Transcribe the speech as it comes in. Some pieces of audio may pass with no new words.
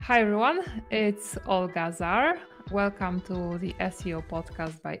Hi everyone, it's Olga Zar. Welcome to the SEO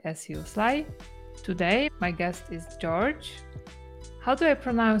podcast by SEO Sly. Today, my guest is George. How do I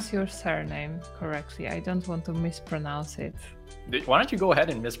pronounce your surname correctly? I don't want to mispronounce it. Why don't you go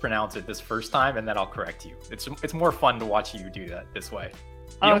ahead and mispronounce it this first time, and then I'll correct you. It's more fun to watch you do that this way.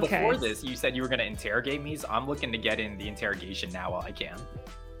 Before this, you said you were going to interrogate me, so I'm looking to get in the interrogation now while I can.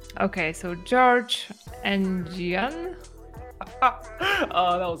 Okay, so George and Nguyen.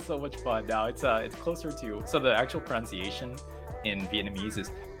 Oh, that was so much fun. Now it's closer to, so the actual pronunciation in Vietnamese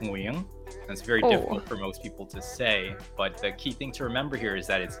is Nguyen. It's very difficult for most people to say, but the key thing to remember here is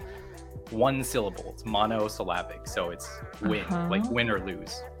that it's one syllable. It's monosyllabic, so it's win, like win or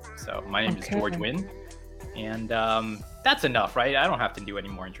lose. So my name is George Nguyen, and that's enough, right? I don't have to do any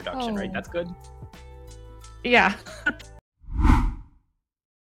more introduction, right? That's good. Yeah.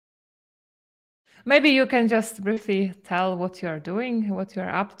 Maybe you can just briefly tell what you are doing, what you are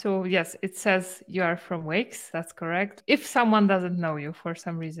up to. Yes, it says you are from Wix. That's correct. If someone doesn't know you for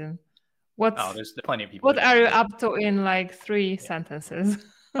some reason, there's plenty of people. What are you up to in like 3 sentences?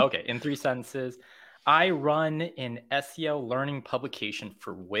 Okay, in 3 sentences. I run an SEO learning publication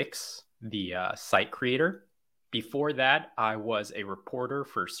for Wix, the site creator. Before that, I was a reporter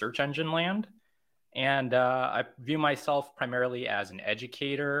for Search Engine Land. And I view myself primarily as an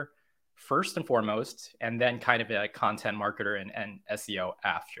educator first and foremost, and then kind of a content marketer and SEO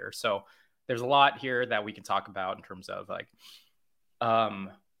after. So there's a lot here that we can talk about in terms of like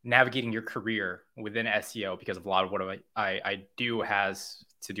navigating your career within SEO, because of a lot of what I do has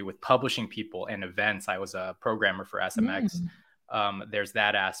to do with publishing people and events. I was a programmer for SMX. There's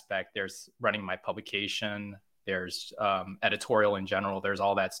that aspect. There's running my publication. There's editorial in general. There's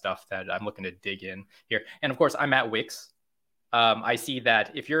all that stuff that I'm looking to dig in here. And of course, I'm at Wix. I see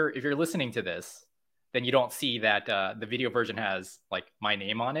that if you're listening to this, then you don't see that the video version has like my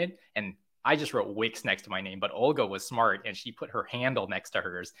name on it. And I just wrote Wix next to my name, but Olga was smart and she put her handle next to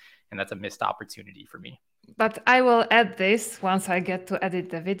hers. And that's a missed opportunity for me. But I will add this once I get to edit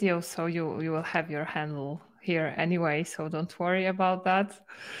the video. So you will have your handle here anyway. So don't worry about that.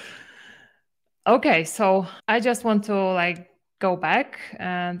 Okay, so I just want to like go back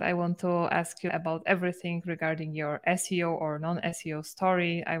and I want to ask you about everything regarding your SEO or non-SEO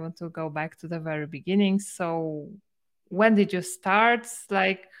story. I want to go back to the very beginning. So when did you start,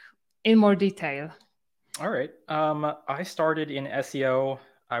 like in more detail? All right. I started in SEO,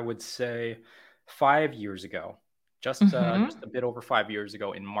 I would say 5 years ago. Just a bit over 5 years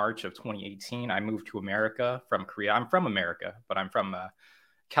ago, in March of 2018, I moved to America from Korea. I'm from America, but I'm from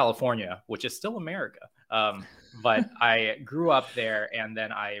California, which is still America. But I grew up there, and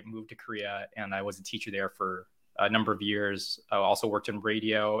then I moved to Korea, and I was a teacher there for a number of years. I also worked in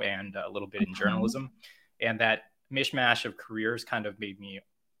radio and a little bit in journalism. And that mishmash of careers kind of made me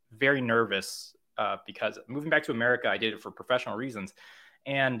very nervous because moving back to America, I did it for professional reasons.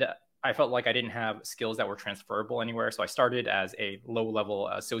 And I felt like I didn't have skills that were transferable anywhere. So I started as a low-level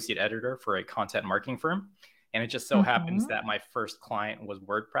associate editor for a content marketing firm. And it just so happens that my first client was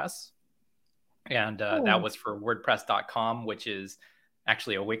WordPress. And that was for WordPress.com, which is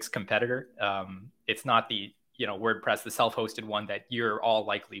actually a Wix competitor. It's not the WordPress, the self-hosted one that you're all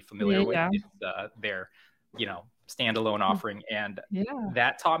likely familiar with. It's their standalone offering. And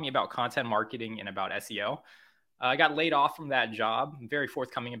that taught me about content marketing and about SEO. I got laid off from that job. I'm very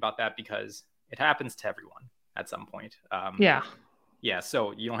forthcoming about that because it happens to everyone at some point.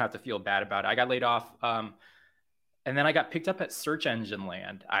 So you don't have to feel bad about it. I got laid off. And then I got picked up at Search Engine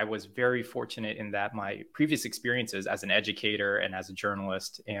Land. I was very fortunate in that my previous experiences as an educator and as a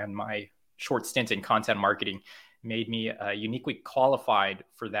journalist and my short stint in content marketing made me uniquely qualified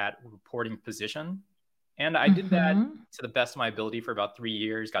for that reporting position. And I did that to the best of my ability for about 3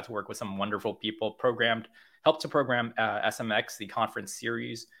 years, got to work with some wonderful people, helped to program SMX, the conference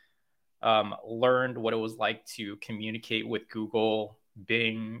series, learned what it was like to communicate with Google,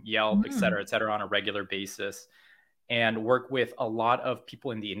 Bing, Yelp, et cetera, on a regular basis, and work with a lot of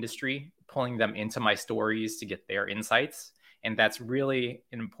people in the industry, pulling them into my stories to get their insights. And that's really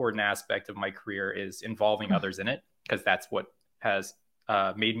an important aspect of my career, is involving others in it, because that's what has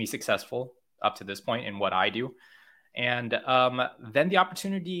made me successful up to this point in what I do. And then the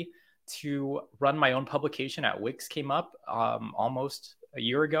opportunity to run my own publication at Wix came up almost a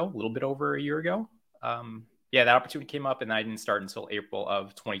year ago, a little bit over a year ago. That opportunity came up, and I didn't start until April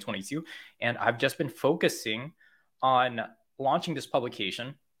of 2022. And I've just been focusing on launching this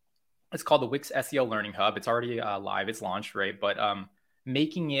publication. It's called the Wix SEO Learning Hub. It's already live. It's launched, right? But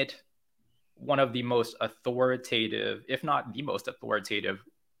making it one of the most authoritative, if not the most authoritative,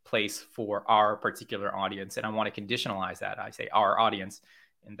 place for our particular audience. And I want to conditionalize that. I say our audience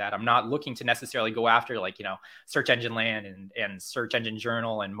in that I'm not looking to necessarily go after like, search engine land and search engine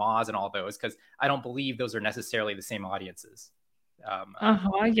journal and Moz and all those, because I don't believe those are necessarily the same audiences. Yeah.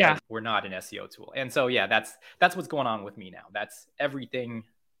 Because we're not an SEO tool. And so, yeah, that's what's going on with me now. That's everything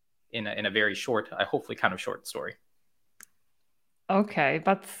in a very short, hopefully kind of short story. Okay,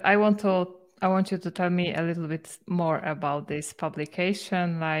 but I want you to tell me a little bit more about this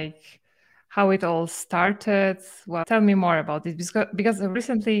publication, like how it all started. Well, tell me more about it because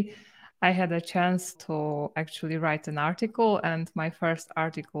recently I had a chance to actually write an article, and my first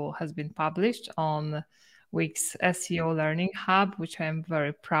article has been published on Wix SEO Learning Hub, which I'm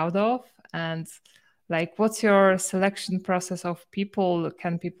very proud of. And like, what's your selection process of people?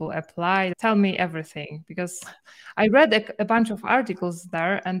 Can people apply? Tell me everything because I read a bunch of articles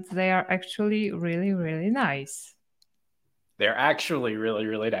there and they are actually really, really nice. They're actually really,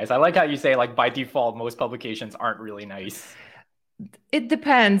 really nice. I like how you say, like, by default, most publications aren't really nice. It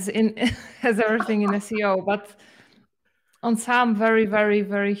depends in as everything in SEO, but on some very, very,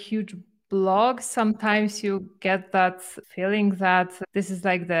 very huge blogs, sometimes you get that feeling that this is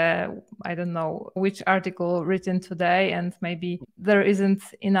like I don't know which article written today, and maybe there isn't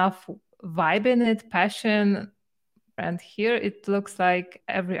enough vibe in it, passion. And here it looks like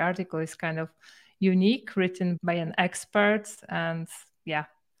every article is kind of unique, written by an expert. And yeah,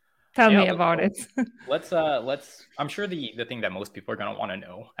 tell Yeah, me about it. let's I'm sure the thing that most people are going to want to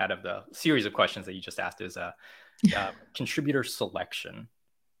know out of the series of questions that you just asked is contributor selection.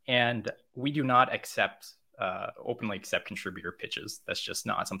 And we do not openly accept contributor pitches. That's just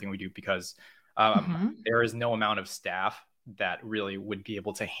not something we do, because there is no amount of staff that really would be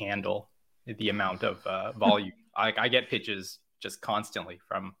able to handle the amount of volume. I get pitches just constantly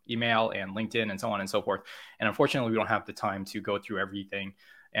from email and LinkedIn and so on and so forth. And unfortunately, we don't have the time to go through everything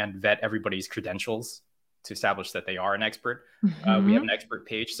and vet everybody's credentials to establish that they are an expert. We have an expert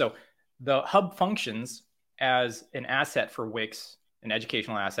page. So the hub functions as an asset for Wix, an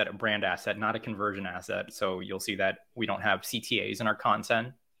educational asset, a brand asset, not a conversion asset. So you'll see that we don't have CTAs in our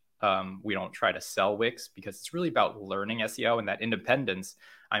content. We don't try to sell Wix because it's really about learning SEO, and that independence,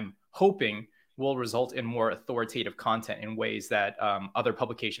 I'm hoping, will result in more authoritative content in ways that other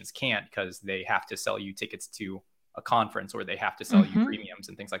publications can't, because they have to sell you tickets to a conference or they have to sell you premiums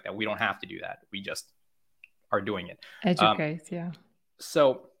and things like that. We don't have to do that. We just are doing it. Educate, yeah.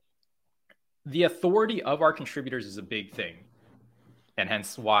 So the authority of our contributors is a big thing. And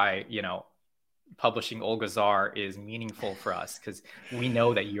hence why, publishing Olga Czar is meaningful for us, because we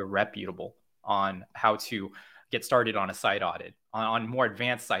know that you're reputable on how to get started on a site audit, on more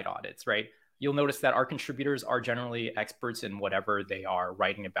advanced site audits, right? You'll notice that our contributors are generally experts in whatever they are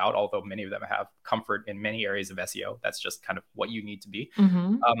writing about, although many of them have comfort in many areas of SEO. That's just kind of what you need to be.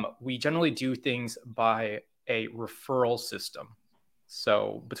 We generally do things by a referral system.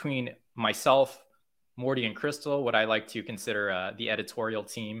 So between myself, Morty, and Crystal, what I like to consider the editorial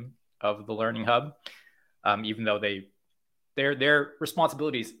team of the Learning Hub, even though their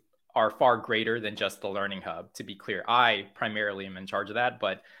responsibilities are far greater than just the Learning Hub. To be clear, I primarily am in charge of that,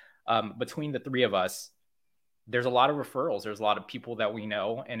 but between the three of us, there's a lot of referrals. There's a lot of people that we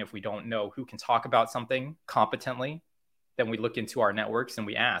know, and if we don't know who can talk about something competently, then we look into our networks and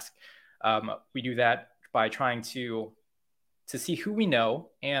we ask. We do that by trying to see who we know,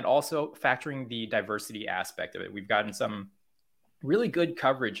 and also factoring the diversity aspect of it. We've gotten some really good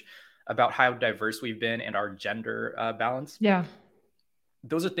coverage about how diverse we've been and our gender balance. Yeah.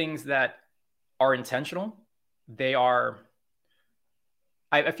 Those are things that are intentional. They are,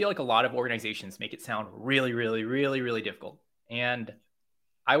 I feel like a lot of organizations make it sound really, really, really, really difficult. And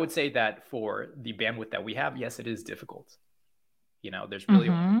I would say that for the bandwidth that we have, yes, it is difficult. There's really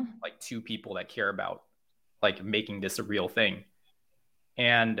only like 2 people that care about like making this a real thing.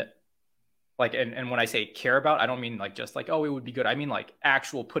 And like, and when I say care about, I don't mean like just like, oh, it would be good. I mean like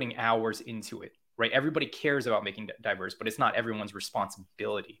actual putting hours into it, right? Everybody cares about making diverse, but it's not everyone's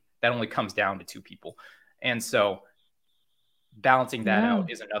responsibility. That only comes down to 2 people. And so balancing that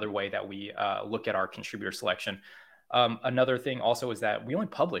out is another way that we look at our contributor selection. Another thing also is that we only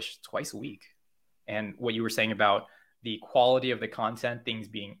publish twice a week. And what you were saying about the quality of the content, things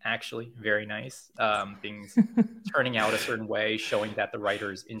being actually very nice, things turning out a certain way, showing that the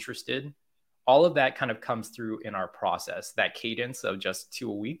writer is interested, all of that kind of comes through in our process. That cadence of just 2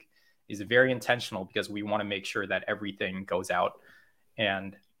 a week is very intentional, because we want to make sure that everything goes out.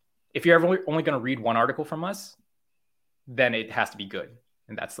 And if you're ever only going to read one article from us, then it has to be good.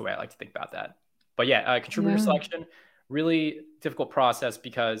 And that's the way I like to think about that. But yeah, contributor selection, really difficult process,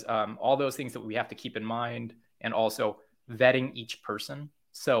 because all those things that we have to keep in mind, and also vetting each person.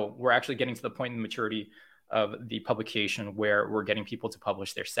 So we're actually getting to the point in maturity of the publication where we're getting people to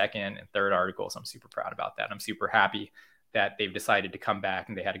publish their second and third articles. I'm super proud about that. I'm super happy that they've decided to come back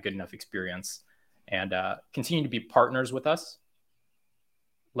and they had a good enough experience and continue to be partners with us,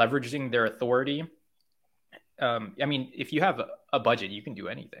 leveraging their authority. I mean, if you have a budget, you can do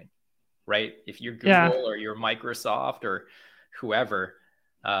anything, right? If you're Yeah. Google or you're Microsoft or whoever,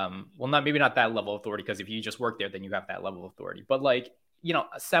 well, not maybe not that level of authority, because if you just work there, then you have that level of authority. But like, you know,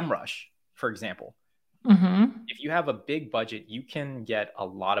 a SEMrush, for example, Mm-hmm. if you have a big budget, you can get a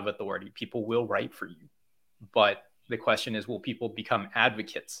lot of authority. People will write for you. But the question is, will people become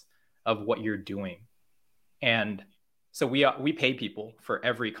advocates of what you're doing? And so we pay people for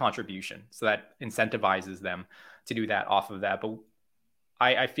every contribution, so that incentivizes them to do that off of that. But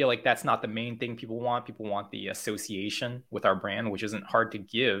I feel like that's not the main thing people want. People want the association with our brand, which isn't hard to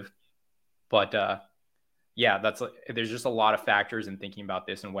give. But yeah, there's just a lot of factors in thinking about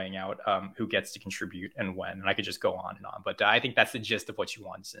this and weighing out who gets to contribute and when. And I could just go on and on. But I think that's the gist of what you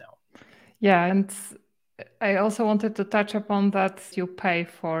want to know. Yeah, and I also wanted to touch upon that you pay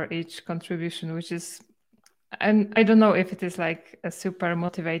for each contribution, which is, and I don't know if it is like a super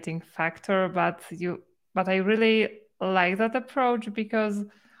motivating factor, but I really like that approach because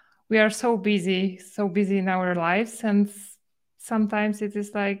we are so busy in our lives, and sometimes it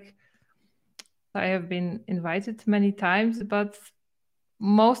is like I have been invited many times, but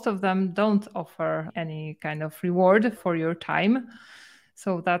most of them don't offer any kind of reward for your time.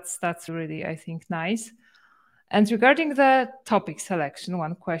 So that's really, I think, nice. And regarding the topic selection,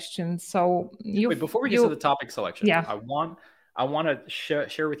 one question. So Wait, before we get to the topic selection, yeah, I want to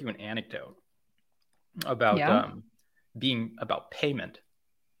share with you an anecdote about yeah, being about payment,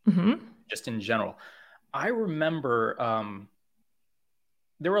 mm-hmm. just in general. I remember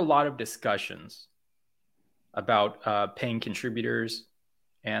there were a lot of discussions about paying contributors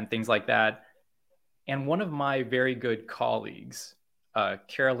and things like that. And one of my very good colleagues,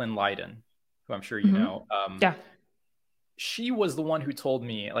 Carolyn Leiden, who I'm sure you Mm-hmm. know, Yeah, she was the one who told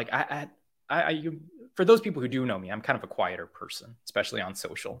me, like, for those people who do know me, I'm kind of a quieter person, especially on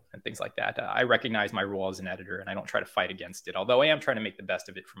social and things like that. I recognize my role as an editor and I don't try to fight against it, although I am trying to make the best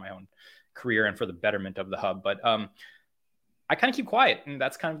of it for my own career and for the betterment of the hub. But I kind of keep quiet. And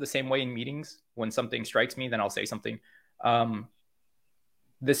that's kind of the same way in meetings. When something strikes me, then I'll say something. Um,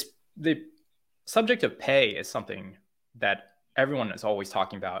 the subject of pay is something that everyone is always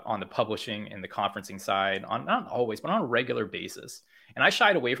talking about on the publishing and the conferencing side, on not always, but on a regular basis. And I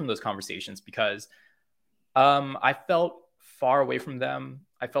shied away from those conversations because I felt far away from them.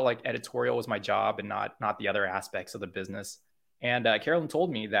 I felt like editorial was my job and not the other aspects of the business. And Carolyn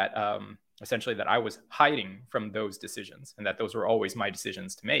told me that essentially that I was hiding from those decisions and that those were always my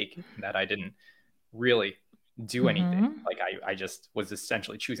decisions to make, and that I didn't really do anything. mm-hmm. Like I just was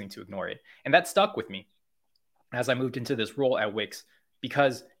essentially choosing to ignore it. And that stuck with me as I moved into this role at Wix,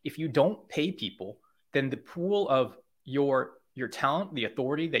 because if you don't pay people, then the pool of your talent, the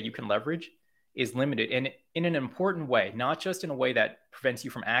authority that you can leverage is limited, and in an important way, not just in a way that prevents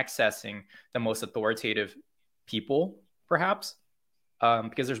you from accessing the most authoritative people, perhaps,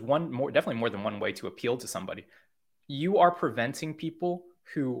 because there's definitely more than one way to appeal to somebody. You are preventing people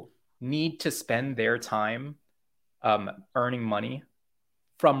who need to spend their time earning money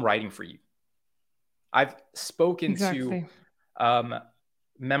from writing for you. I've spoken to Exactly. um,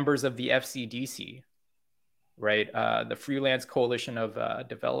 members of the FCDC, right? The Freelance Coalition of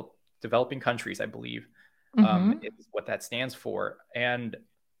Developing Countries, I believe, Mm-hmm. is what that stands for. And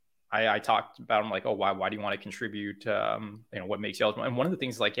I talked about them, like, oh, why do you want to contribute? What makes you eligible? And one of the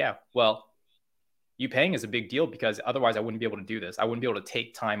things is like, yeah, well, you paying is a big deal, because otherwise I wouldn't be able to do this. I wouldn't be able to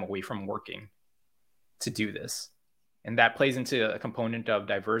take time away from working to do this. And that plays into a component of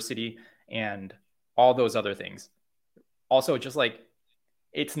diversity and all those other things. Also, just like,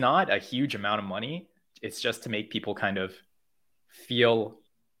 it's not a huge amount of money. It's just to make people kind of feel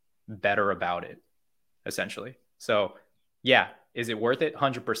better about it, essentially. So, yeah, is it worth it?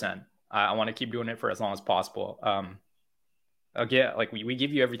 100%. I want to keep doing it for as long as possible. Again, like we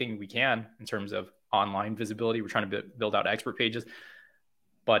give you everything we can in terms of online visibility. We're trying to build out expert pages,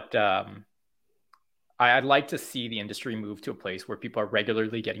 but I'd like to see the industry move to a place where people are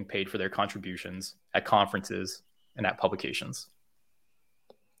regularly getting paid for their contributions at conferences and at publications.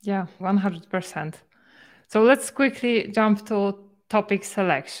 Yeah, 100%. So let's quickly jump to topic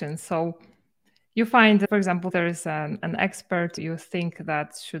selection. So you find, for example, there is an expert you think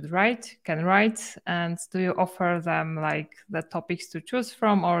that can write, and do you offer them like the topics to choose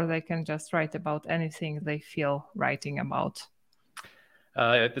from, or they can just write about anything they feel writing about?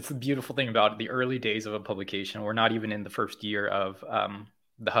 That's the beautiful thing about the early days of a publication. We're not even in the first year of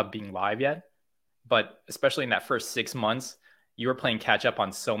the hub being live yet, but especially in that first 6 months, you were playing catch up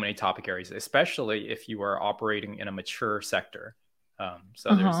on so many topic areas, especially if you are operating in a mature sector.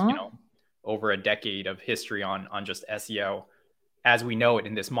 So there's, Uh-huh. over a decade of history on just SEO as we know it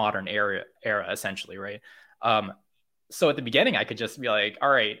in this modern era essentially, right? So at the beginning, I could just be like, all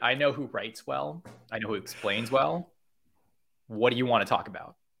right, I know who writes well, I know who explains well. What do you want to talk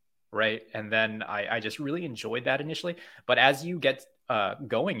about? Right. And then I just really enjoyed that initially. But as you get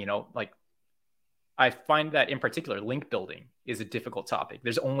going, like I find that in particular, link building is a difficult topic.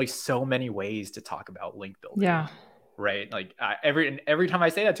 There's only so many ways to talk about link building, Yeah. right? Like every time I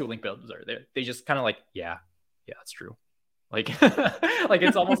say that to a link builder, they just kind of like, yeah, that's true. Like, like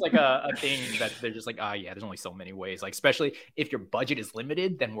it's almost like a thing that they're just like, yeah, there's only so many ways. Like, especially if your budget is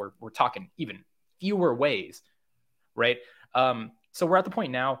limited, then we're talking even fewer ways, right? So we're at the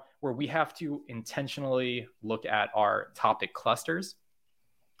point now where we have to intentionally look at our topic clusters.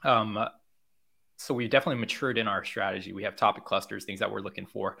 So we've definitely matured in our strategy. We have topic clusters, things that we're looking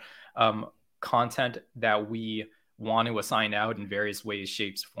for, content that we want to assign out in various ways,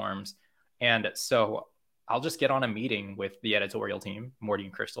 shapes, forms. And so I'll just get on a meeting with the editorial team, Morty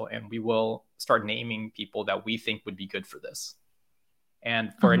and Crystal, and we will start naming people that we think would be good for this.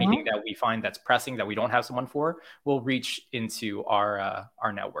 And for Uh-huh. anything that we find that's pressing that we don't have someone for, we'll reach into our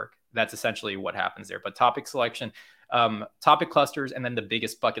network. That's essentially what happens there. But topic selection, topic clusters, and then the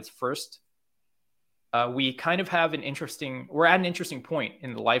biggest buckets first. We kind of have we're at an interesting point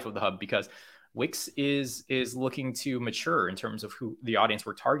in the life of the hub because Wix is looking to mature in terms of who the audience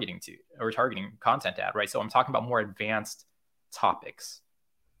we're targeting content at, right? So I'm talking about more advanced topics,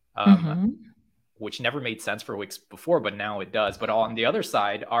 Mm-hmm. which never made sense for Wix before, but now it does. But on the other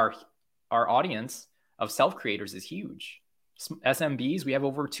side, our audience of self creators is huge. SMBs, we have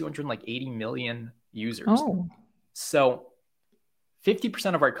over 280 million users. Oh. So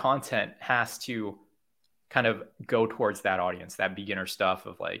 50% of our content has to kind of go towards that audience, that beginner stuff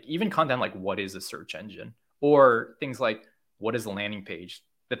of like even content like what is a search engine or things like what is a landing page,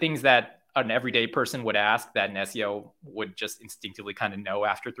 the things that an everyday person would ask that an SEO would just instinctively kind of know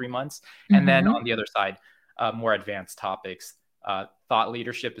after 3 months. And then Mm-hmm. on the other side, more advanced topics. Thought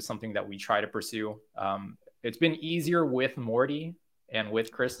leadership is something that we try to pursue. It's been easier with Morty and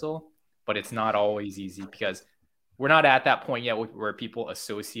with Crystal, but it's not always easy because we're not at that point yet where people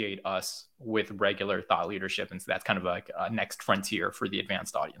associate us with regular thought leadership. And so that's kind of like a next frontier for the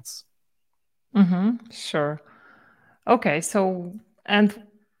advanced audience. Mm-hmm. Sure. Okay, so and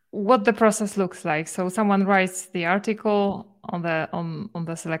what the process looks like. So someone writes the article on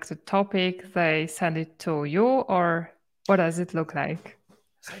the selected topic, they send it to you, or what does it look like?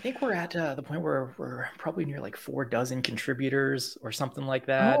 So I think we're at the point where we're probably near like 4 dozen contributors or something like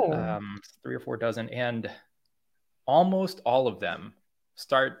that, Oh. 3 or 4 dozen. And almost all of them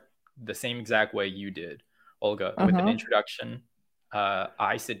start the same exact way you did, Olga, with an Uh-huh. introduction.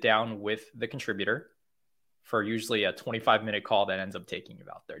 I sit down with the contributor for usually a 25-minute call that ends up taking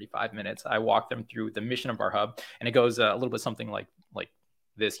about 35 minutes. I walk them through the mission of our hub, and it goes a little bit something like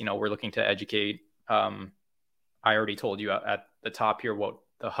this. We're looking to educate. I already told you at the top here what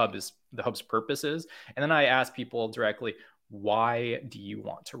the hub's purpose is, and then I ask people directly, why do you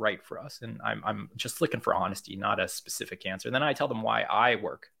want to write for us? And I'm just looking for honesty, not a specific answer. And then I tell them why I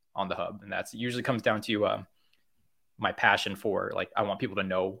work on the hub, and that's usually comes down to my passion for like I want people to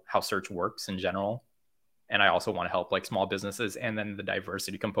know how search works in general, and I also want to help like small businesses, and then the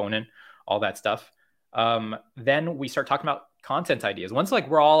diversity component, all that stuff. Then we start talking about content ideas. Once like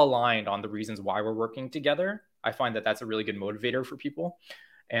we're all aligned on the reasons why we're working together, I find that that's a really good motivator for people,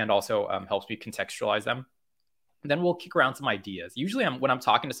 and also helps me contextualize them. Then we'll kick around some ideas. Usually, when I'm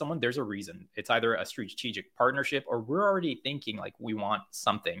talking to someone, there's a reason. It's either a strategic partnership, or we're already thinking like we want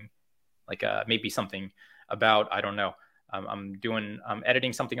something, like maybe something about, I don't know. I'm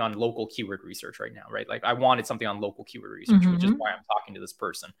editing something on local keyword research right now, right? Like I wanted something on local keyword research, which is Mm-hmm. why I'm talking to this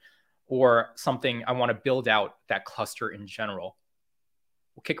person, or something I want to build out that cluster in general.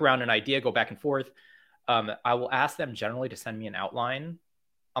 We'll kick around an idea, go back and forth. I will ask them generally to send me an outline.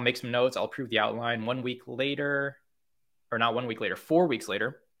 I'll make some notes. I'll approve the outline. 1 week later, or not 1 week later, 4 weeks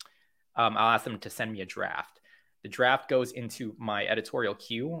later, I'll ask them to send me a draft. The draft goes into my editorial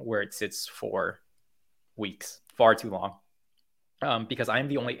queue where it sits for weeks, far too long, because I'm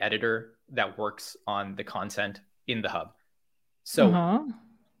the only editor that works on the content in the hub. So Uh-huh.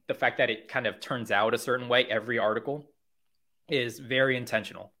 the fact that it kind of turns out a certain way every article is very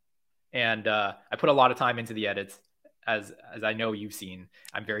intentional. And I put a lot of time into the edits, as I know you've seen.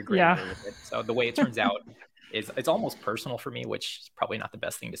 I'm very Yeah. granular with it. So the way it turns out is it's almost personal for me, which is probably not the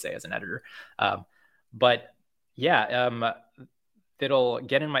best thing to say as an editor. But yeah, that'll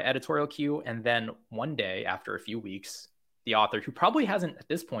get in my editorial queue. And then one day, after a few weeks, the author, who probably hasn't at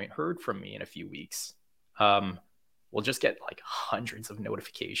this point heard from me in a few weeks, will just get like hundreds of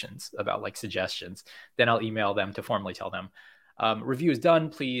notifications about like suggestions. Then I'll email them to formally tell them, review is done.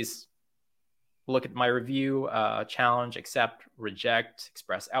 Please look at my review, challenge, accept, reject,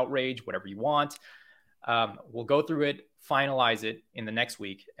 express outrage, whatever you want. We'll go through it, finalize it in the next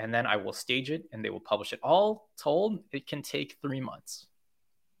week, and then I will stage it and they will publish it. All told, it can take 3 months.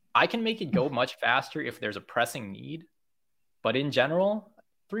 I can make it go much faster if there's a pressing need, but in general,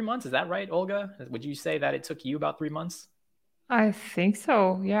 3 months, is that right, Olga? Would you say that it took you about 3 months? I think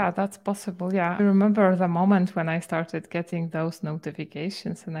so. Yeah, that's possible. Yeah. I remember the moment when I started getting those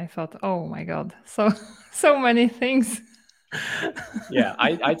notifications and I thought, oh my God, so so many things. Yeah,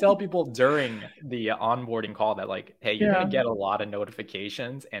 I tell people during the onboarding call that like, hey, you're gonna Yeah. get a lot of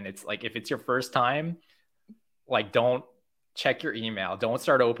notifications, and it's like if it's your first time, like don't check your email, don't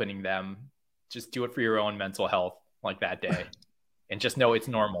start opening them. Just do it for your own mental health, like that day, and just know it's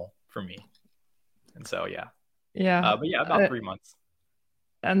normal for me. And so yeah, Yeah. but yeah, about 3 months.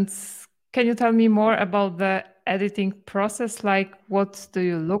 And can you tell me more about the editing process? Like, what do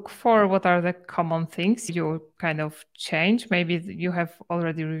you look for? What are the common things you kind of change? Maybe you have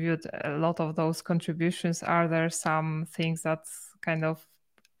already reviewed a lot of those contributions. Are there some things that kind of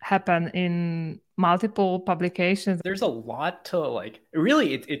happen in multiple publications? There's a lot to like.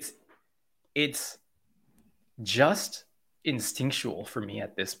 Really, it's just instinctual for me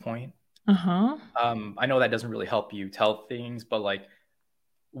at this point. Uh-huh. I know that doesn't really help you tell things, but like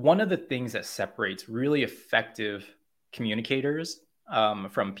one of the things that separates really effective communicators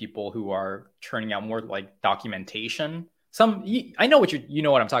from people who are churning out more like documentation. I know you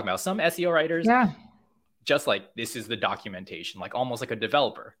know what I'm talking about. Some SEO writers Yeah. just like this is the documentation, like almost like a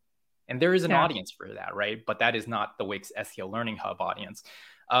developer. And there is an Yeah. audience for that, right? But that is not the Wix SEO Learning Hub audience.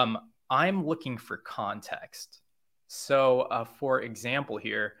 I'm looking for context. So, for example,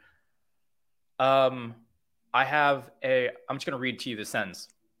 here, um, I'm just going to read to you the sentence.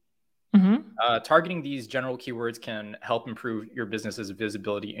 Mm-hmm. Targeting these general keywords can help improve your business's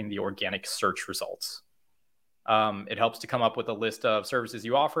visibility in the organic search results. It helps to come up with a list of services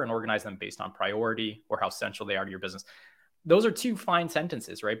you offer and organize them based on priority or how central they are to your business. Those are two fine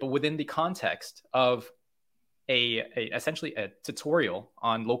sentences, right? But within the context of essentially a tutorial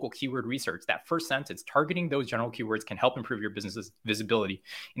on local keyword research, that first sentence, targeting those general keywords can help improve your business's visibility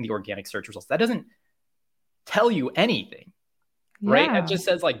in the organic search results. That doesn't tell you anything, right? It Yeah. just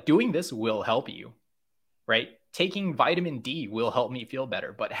says like doing this will help you, right? Taking vitamin D will help me feel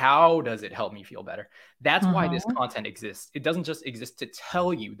better, but how does it help me feel better? That's why this Uh-huh. content exists. It doesn't just exist to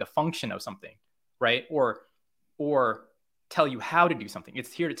tell you the function of something, right? Or tell you how to do something.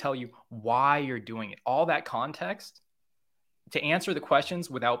 It's here to tell you why you're doing it. All that context to answer the questions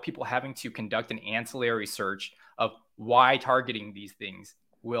without people having to conduct an ancillary search of why targeting these things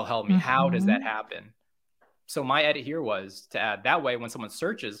will help me. How does that Mm-hmm. happen? So my edit here was to add that way when someone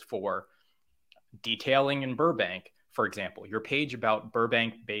searches for detailing in Burbank, for example, your page about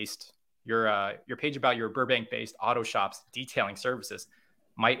Burbank-based your page about your Burbank-based auto shop's detailing services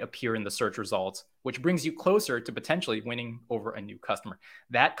might appear in the search results, which brings you closer to potentially winning over a new customer.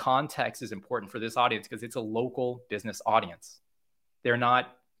 That context is important for this audience because it's a local business audience. They're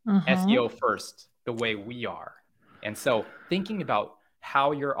not Uh-huh. SEO first the way we are. And so thinking about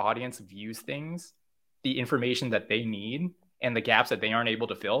how your audience views things, the information that they need, and the gaps that they aren't able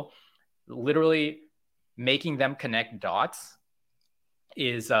to fill, literally making them connect dots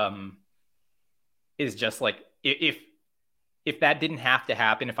is just like if that didn't have to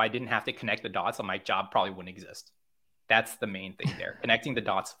happen, if I didn't have to connect the dots, my job probably wouldn't exist. That's the main thing there. Connecting the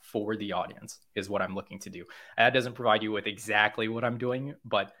dots for the audience is what I'm looking to do. That doesn't provide you with exactly what I'm doing,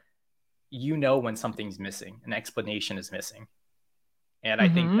 but you know when something's missing, an explanation is missing. And I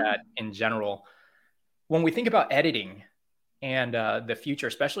think Mm-hmm. that in general, when we think about editing and the future,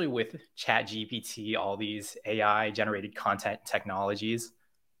 especially with Chat GPT, all these AI generated content technologies,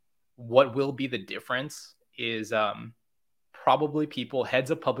 what will be the difference is probably people,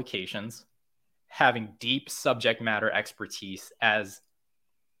 heads of publications, having deep subject matter expertise as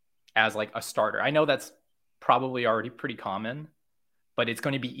like a starter. I know that's probably already pretty common, but it's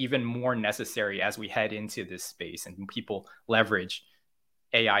going to be even more necessary as we head into this space and people leverage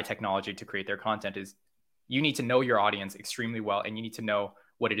AI technology to create their content. Is you need to know your audience extremely well, and you need to know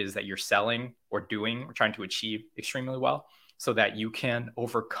what it is that you're selling or doing or trying to achieve extremely well so that you can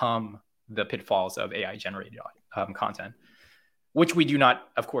overcome the pitfalls of AI generated content, which we do not,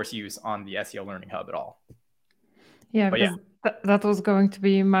 of course, use on the SEO Learning Hub at all. Yeah, But yeah, because that was going to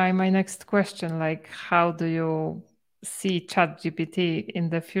be my next question. Like, how do you see ChatGPT in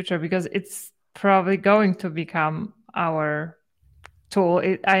the future? Because it's probably going to become our tool.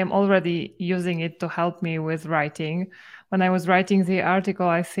 I am already using it to help me with writing. When I was writing the article,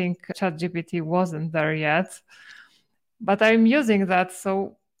 I think ChatGPT wasn't there yet, but I'm using that.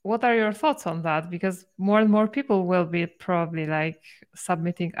 So, what are your thoughts on that? Because more and more people will be probably like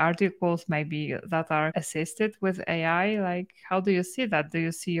submitting articles, maybe that are assisted with AI. Like, how do you see that? Do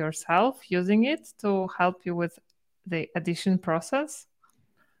you see yourself using it to help you with the addition process?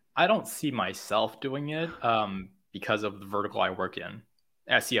 I don't see myself doing it because of the vertical I work in,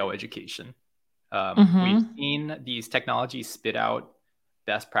 SEO education. We've Mm-hmm. seen these technologies spit out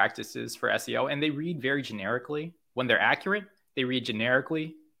best practices for SEO, and they read very generically. When they're accurate, they read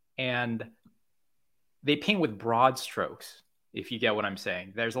generically and they paint with broad strokes, if you get what I'm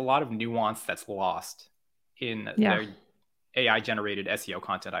saying. There's a lot of nuance that's lost in Yeah. the AI generated SEO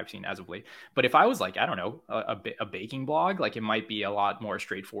content I've seen as of late. But if I was like, I don't know, a baking blog, like it might be a lot more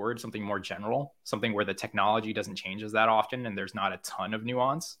straightforward, something more general, something where the technology doesn't change as that often and there's not a ton of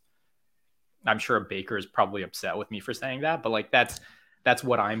nuance. I'm sure a baker is probably upset with me for saying that, but like that's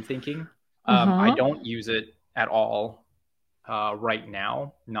what I'm thinking. I Uh-huh. don't use it at all right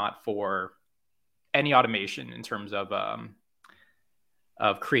now, not for any automation in terms of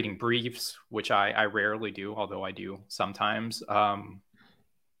creating briefs, which I rarely do, although I do sometimes.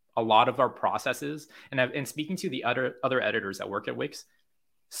 A lot of our processes, and speaking to the other editors that work at Wix,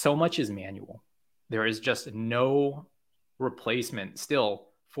 so much is manual. There is just no replacement still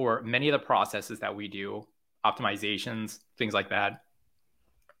for many of the processes that we do, optimizations, things like that.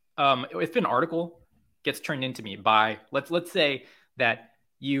 If an article gets turned into me by let's say that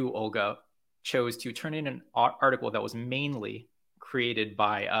you, Olga, chose to turn in an article that was mainly created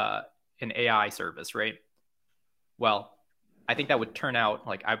by an AI service, right? Well, I think that would turn out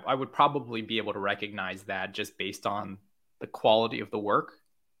like I would probably be able to recognize that just based on the quality of the work,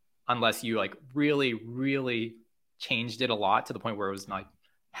 unless you like really, really changed it a lot to the point where it was like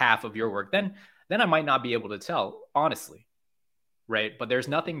half of your work. Then I might not be able to tell, honestly, right? But there's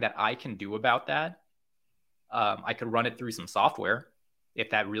nothing that I can do about that. I could run it through some software if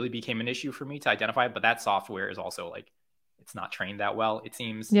that really became an issue for me to identify it. But that software is also like it's not trained that well. It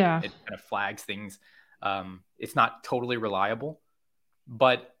seems Yeah. it kind of flags things. It's not totally reliable,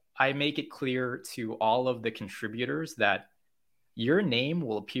 but I make it clear to all of the contributors that your name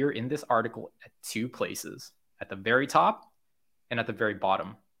will appear in this article at two places, at the very top and at the very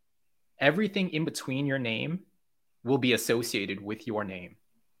bottom. Everything in between your name will be associated with your name.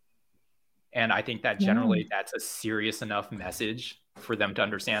 And I think that Yeah. generally that's a serious enough message for them to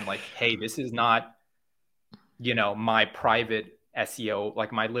understand like, hey, this is not, my private SEO,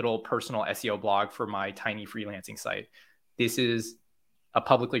 like my little personal SEO blog for my tiny freelancing site. This is a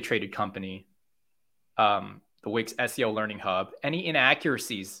publicly traded company, the Wix SEO Learning Hub. Any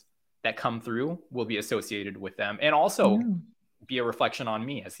inaccuracies that come through will be associated with them and also Yeah. be a reflection on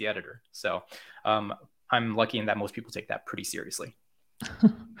me as the editor. So um, I'm lucky in that most people take that pretty seriously.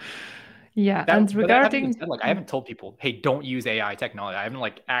 Yeah. That, And but that having been regarding, said, like I haven't told people, hey, don't use AI technology. I haven't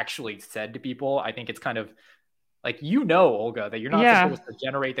like actually said to people. I think it's kind of like Olga, that you're not yeah, supposed to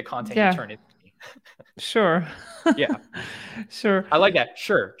generate the content you yeah, turn into me. sure. Yeah, Sure. I like that.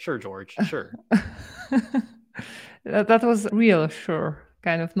 Sure, sure, George, sure. That was real, sure.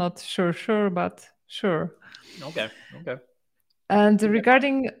 Kind of not sure, sure, but sure. Okay, okay. And Keep that in mind.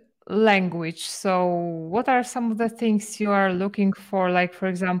 regarding language, so what are some of the things you are looking for? Like, for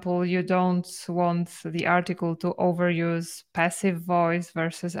example, you don't want the article to overuse passive voice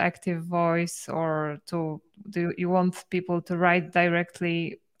versus active voice, or do you want people to write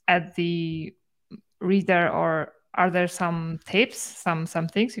directly at the reader, or are there some tips, some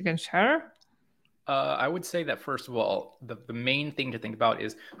things you can share? I would say that first of all, the main thing to think about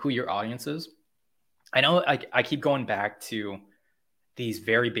is who your audience is. I know I keep going back to these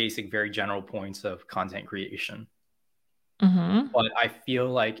very basic, very general points of content creation, Mm-hmm. but I feel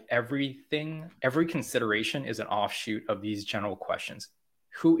like every consideration is an offshoot of these general questions.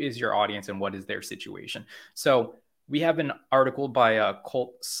 Who is your audience and what is their situation? So we have an article by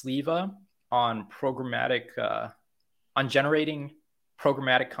Colt Sleva on on generating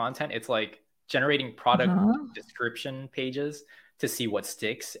programmatic content. It's like generating product Uh-huh. description pages to see what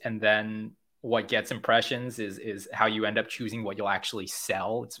sticks, and then what gets impressions is how you end up choosing what you'll actually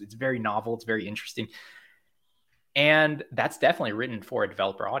sell. It's very novel. It's very interesting, and that's definitely written for a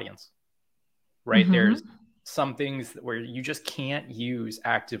developer audience, right? There's Mm-hmm. some things where you just can't use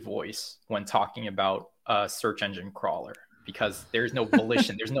active voice when talking about a search engine crawler because there's no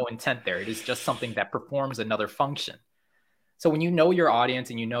volition, there's no intent there. It is just something that performs another function. So when you know your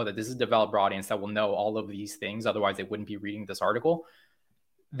audience and you know that this is a developer audience that will know all of these things, otherwise they wouldn't be reading this article,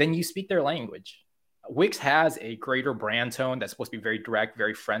 then you speak their language. Wix has a greater brand tone that's supposed to be very direct,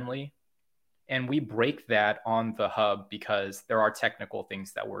 very friendly. And we break that on the hub because there are technical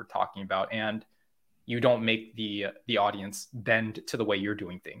things that we're talking about. And you don't make the audience bend to the way you're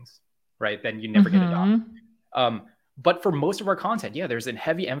doing things, right? Then you never get adopted. But for most of our content, yeah, there's a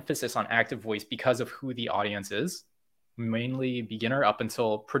heavy emphasis on active voice because of who the audience is, mainly beginner up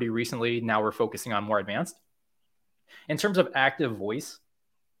until pretty recently. Now we're focusing on more advanced. In terms of active voice,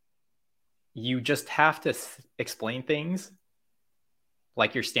 you just have to explain things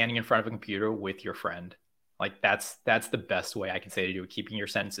like you're standing in front of a computer with your friend. Like that's the best way I can say to do it. Keeping your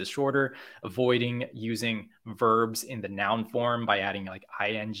sentences shorter, avoiding using verbs in the noun form by adding like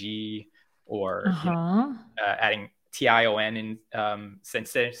ing or adding tion in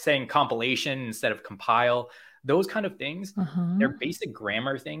saying compilation instead of compile. Those kind of things, they're basic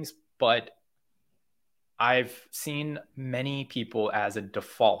grammar things, but I've seen many people as a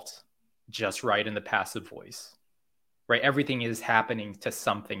default just write in the passive voice, right? Everything is happening to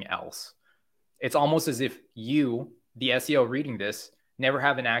something else. It's almost as if you, the SEO reading this, never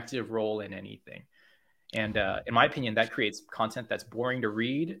have an active role in anything. And in my opinion, that creates content that's boring to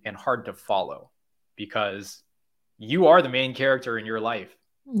read and hard to follow because you are the main character in your life.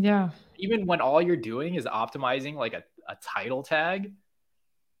 Yeah. Even when all you're doing is optimizing like a title tag,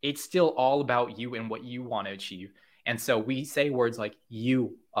 it's still all about you and what you want to achieve. And so we say words like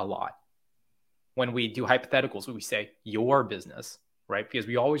you a lot. When we do hypotheticals, we say your business, right? Because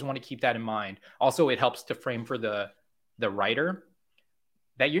we always want to keep that in mind. Also, it helps to frame for the writer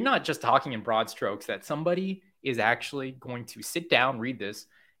that you're not just talking in broad strokes, that somebody is actually going to sit down, read this,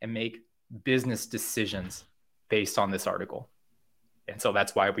 and make business decisions based on this article. And so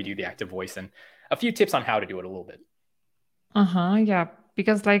that's why we do the active voice and a few tips on how to do it a little bit. Yeah.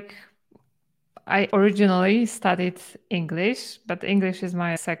 Because like I originally studied English, but English is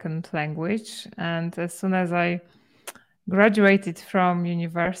my second language. And as soon as I graduated from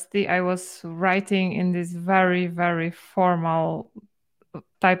university, I was writing in this very, very formal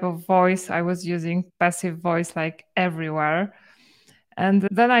type of voice. I was using passive voice like everywhere. And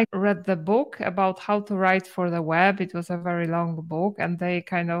then I read the book about how to write for the web. It was a very long book, and they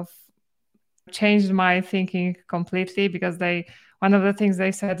kind of changed my thinking completely because one of the things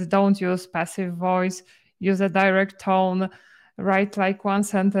they said, don't use passive voice, use a direct tone, write like one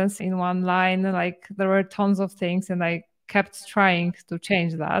sentence in one line. Like there were tons of things, and I kept trying to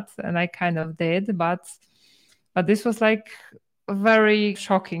change that, and I kind of did, but this was like very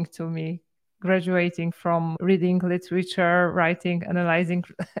shocking to me, graduating from reading literature, writing, analyzing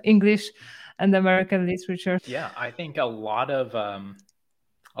English and American literature. Yeah, I think a lot of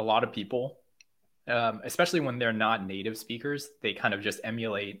people, especially when they're not native speakers, they kind of just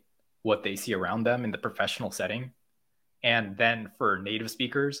emulate what they see around them in the professional setting. And then for native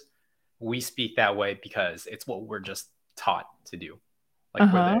speakers, we speak that way because it's what we're just taught to do.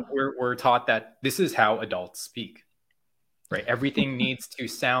 Like we're taught that this is how adults speak, right? Everything needs to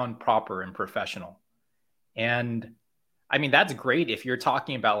sound proper and professional. And I mean, that's great if you're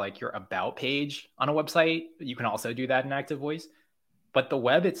talking about like your about page on a website. You can also do that in active voice. But the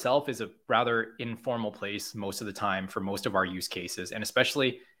web itself is a rather informal place most of the time for most of our use cases. And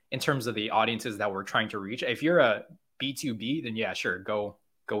especially in terms of the audiences that we're trying to reach. If you're a B2B, then yeah, sure, go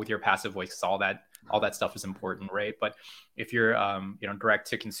with your passive voice because all that stuff is important, right? But if you're direct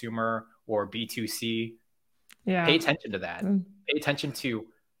to consumer or B2C, pay attention to that. Pay attention to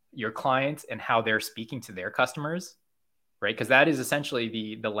your clients and how they're speaking to their customers, right? Because that is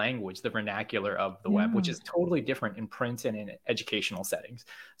essentially the language, the vernacular of the web, which is totally different in print and in educational settings.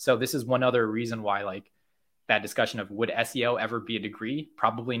 So this is one other reason why like that discussion of would SEO ever be a degree?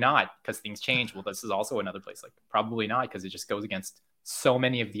 Probably not, because things change. Well, this is also another place like probably not, because it just goes against so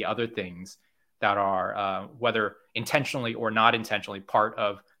many of the other things that are whether intentionally or not intentionally part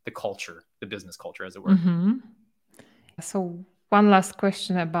of the culture, the business culture, as it were. So one last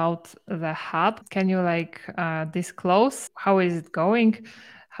question about the hub. Can you like disclose how is it going?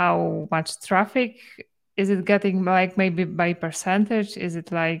 How much traffic is it getting? Like maybe by percentage? Is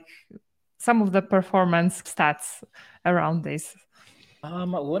it like some of the performance stats around this?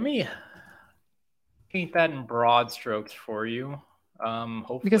 Let me paint that in broad strokes for you. Because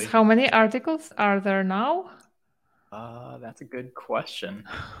Hopefully. how many articles are there now? That's a good question.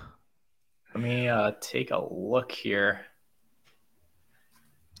 Let me take a look here.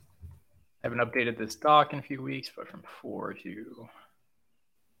 I haven't updated this doc in a few weeks, but from 4 to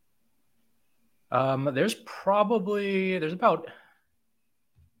there's about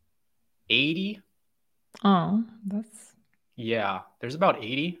 80. Oh, that's Yeah, there's about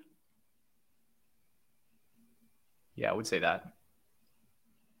 80. Yeah, I would say that.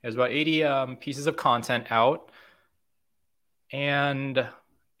 There's about 80 pieces of content out. And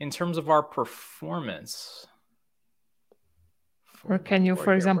in terms of our performance Or for can you, for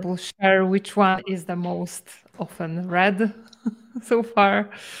here, example, share which one is the most often read so far?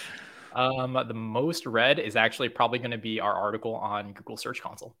 the most read is actually probably going to be our article on Google Search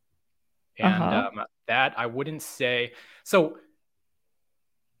Console. And Uh-huh. that I wouldn't say. So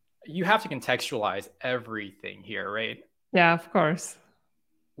you have to contextualize everything here, right? Yeah, of course.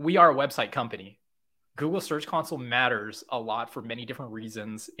 We are a website company. Google Search Console matters a lot for many different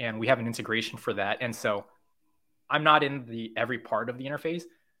reasons, and we have an integration for that. And so I'm not in the every part of the interface,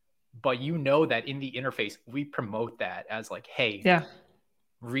 but you know that in the interface, we promote that as like, hey, Yeah.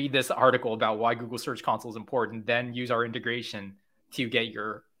 read this article about why Google Search Console is important, then use our integration to get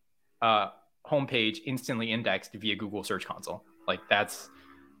your uh, homepage instantly indexed via Google Search Console. Like that's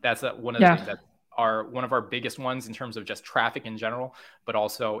one of the Yeah. things that are one of our biggest ones in terms of just traffic in general, but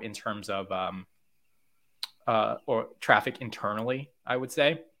also in terms of or traffic internally. I would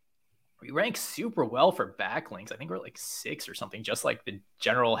say we rank super well for backlinks. I think we're like 6 or something, just like the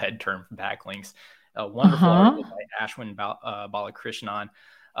general head term for backlinks. A wonderful Uh-huh. article by Ashwin Balakrishnan.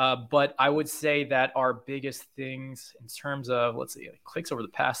 But I would say that our biggest things in terms of, let's see, clicks over the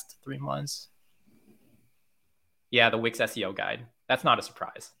past 3 months. Yeah, the Wix SEO guide. That's not a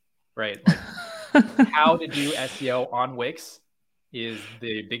surprise, right? Like how to do SEO on Wix is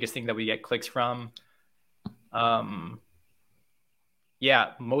the biggest thing that we get clicks from. Um,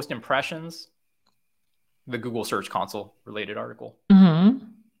 yeah, most impressions, the Google Search Console related article. Hmm.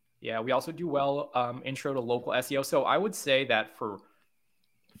 Yeah, we also do well intro to local SEO. So I would say that for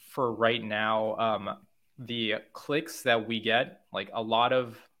right now, the clicks that we get, like a lot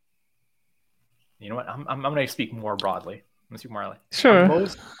of, you know what? I'm going to speak more broadly. I'm going to speak more broadly. Sure.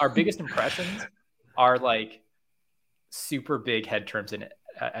 Our biggest impressions are like super big head terms in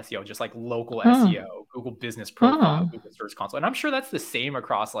SEO, just like local Huh. SEO, Google Business Profile, Huh. Google Search Console. And I'm sure that's the same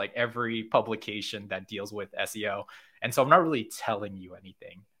across like every publication that deals with SEO. And so I'm not really telling you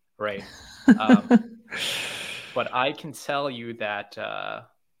anything, right? Um, but I can tell you that,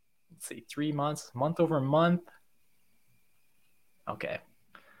 let's see, 3 months, month over month. Okay.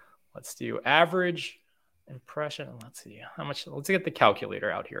 Let's do average impression. Let's see how much. Let's get the calculator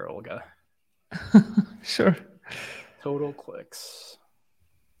out here, Olga. Sure. Total clicks.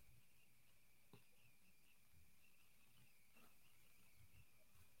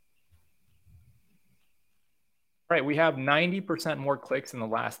 Right, we have 90% more clicks in the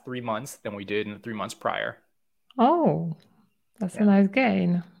last 3 months than we did in the 3 months prior. Oh, that's a Yeah. nice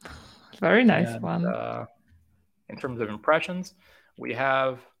gain. Very nice And one. in terms of impressions, we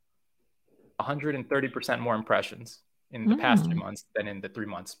have 130% more impressions in the past Mm. 3 months than in the 3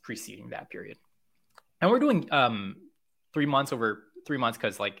 months preceding that period. And we're doing 3 months over 3 months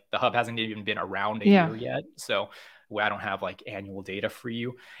because like the hub hasn't even been around a Yeah. year yet. So I don't have like annual data for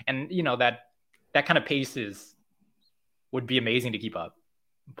you. And you know that kind of pace would be amazing to keep up,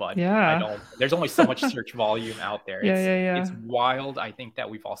 but I Yeah. don't. There's only so much search volume out there. Yeah, yeah, It's yeah. wild. I think that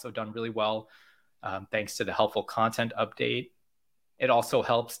we've also done really well thanks to the helpful content update. It also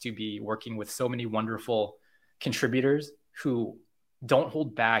helps to be working with so many wonderful contributors who don't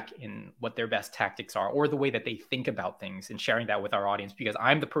hold back in what their best tactics are or the way that they think about things and sharing that with our audience because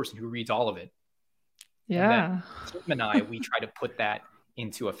I'm the person who reads all of it. And then Yeah. Tim and I, we try to put that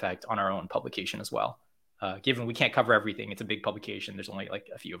into effect on our own publication as well. Given we can't cover everything, it's a big publication. There's only like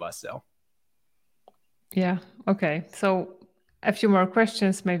a few of us, so Yeah. Okay. So a few more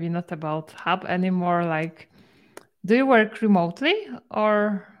questions, maybe not about Hub anymore. Like, do you work remotely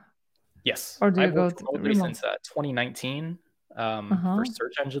yes, or do you I've go worked to remotely remote? since 2019 for Uh-huh.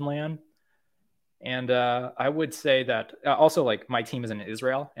 search engine land. And I would say that also like my team is in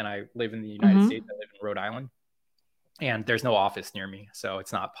Israel and I live in the United States. Mm-hmm. I live in Rhode Island and there's no office near me. So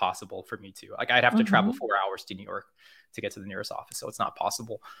it's not possible for me to, like, I'd have to travel Uh-huh. 4 hours to New York to get to the nearest office. So it's not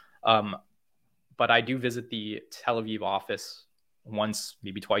possible. Um, but I do visit the Tel Aviv office once,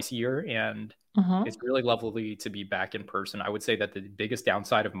 maybe twice a year. And Uh-huh. it's really lovely to be back in person. I would say that the biggest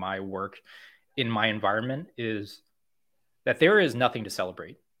downside of my work in my environment is that there is nothing to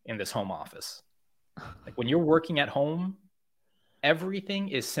celebrate in this home office. Like when you're working at home, everything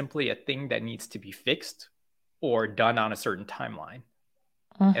is simply a thing that needs to be fixed or done on a certain timeline.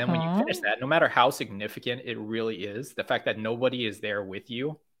 And when you Uh-huh. finish that, no matter how significant it really is, the fact that nobody is there with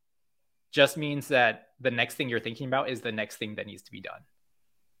you just means that the next thing you're thinking about is the next thing that needs to be done.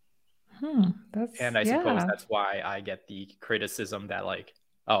 Hmm. And That's I suppose yeah. that's why I get the criticism that, like,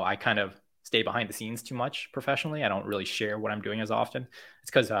 oh, I kind of stay behind the scenes too much professionally. I don't really share what I'm doing as often.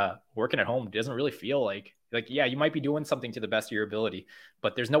 It's because working at home doesn't really feel like yeah, you might be doing something to the best of your ability,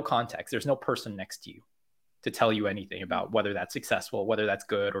 but there's no context. There's no person next to you to tell you anything about whether that's successful, whether that's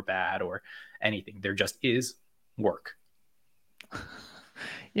good or bad or anything. There just is work.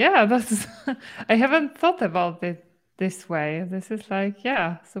 Yeah, that's I haven't thought about it this way. This is like,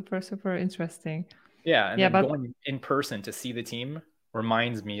 yeah, super, super interesting. Yeah, and Yeah, then but going in person to see the team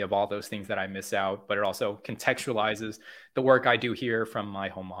reminds me of all those things that I miss out, but it also contextualizes the work I do here from my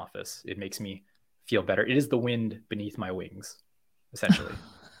home office. It makes me feel better. It is the wind beneath my wings, essentially.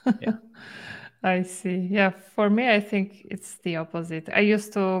 Yeah. I see. Yeah, for me, I think it's the opposite. I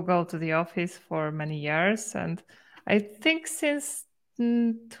used to go to the office for many years, and I think since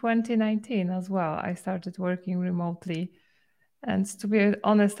 2019 as well, I started working remotely. And to be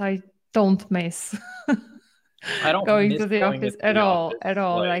honest, I don't miss I don't going miss to the going office into at the all, office. at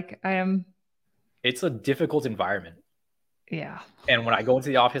all. Like, Like I am, it's a difficult environment. yeah. And when I go into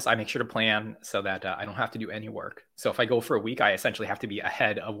the office, I make sure to plan so that I don't have to do any work. So if I go for a week, I essentially have to be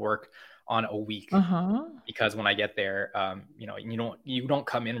ahead of work on a week Uh-huh. because when I get there, you don't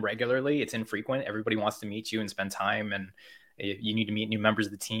come in regularly. It's infrequent. Everybody wants to meet you and spend time, and if you need to meet new members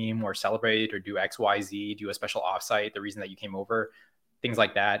of the team or celebrate or do X, Y, Z, do a special offsite. The reason that you came over, things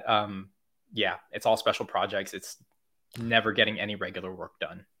like that. Yeah, it's all special projects. It's never getting any regular work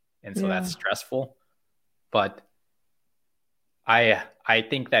done, and so that's Yeah. stressful. But I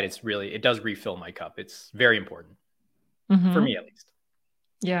think that it does refill my cup. It's very important for me Mm-hmm. at least.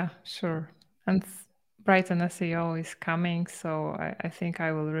 Yeah, sure. And Brighton SEO is coming, so I think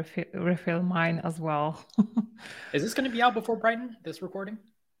I will refill mine as well. Is this going to be out before Brighton? This recording?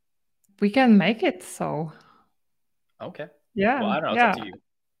 We can make it so. Okay. Well, I Yeah, don't know. It's up yeah, to you.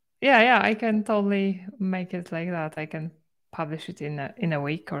 yeah, yeah. I can totally make it like that. I can publish it in a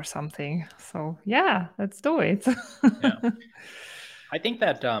week or something. So yeah, let's do it. Yeah. I think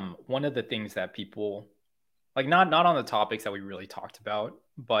that one of the things that people like not on the topics that we really talked about,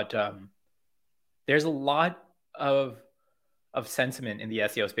 but there's a lot of sentiment in the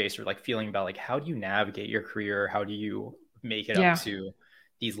SEO space or like feeling about like how do you navigate your career? How do you make it up Yeah. to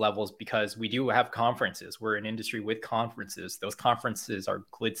these levels? Because we do have conferences. We're an industry with conferences. Those conferences are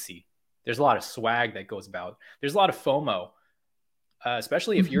glitzy. There's a lot of swag that goes about. There's a lot of FOMO,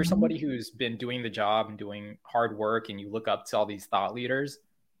 especially if you're Hmm. somebody who's been doing the job and doing hard work and you look up to all these thought leaders.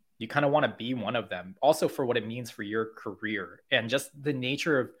 You kind of want to be one of them. Also for what it means for your career and just the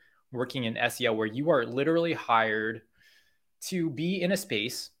nature of working in SEO, where you are literally hired to be in a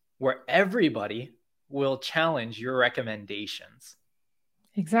space where everybody will challenge your recommendations.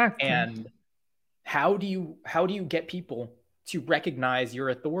 Exactly. And how do you get people to recognize your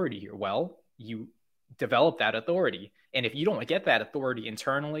authority here? Well, you develop that authority. And if you don't get that authority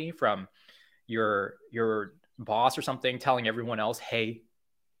internally from your boss or something telling everyone else, hey,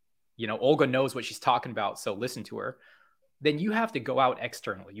 Olga knows what she's talking about, so listen to her, then you have to go out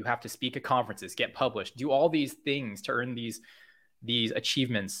externally. You have to speak at conferences, get published, do all these things to earn these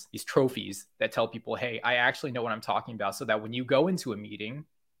achievements, these trophies that tell people, hey, I actually know what I'm talking about, so that when you go into a meeting,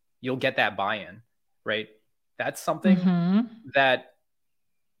 you'll get that buy-in, right? That's something Hmm. that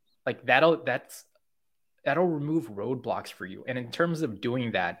like that'll remove roadblocks for you. And in terms of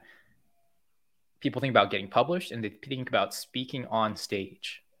doing that, people think about getting published and they think about speaking on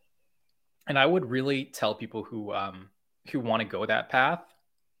stage. And I would really tell people who want to go that path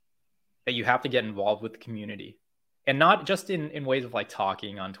that you have to get involved with the community, and not just in ways of like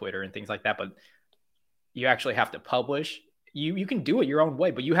talking on Twitter and things like that, but you actually have to publish. You can do it your own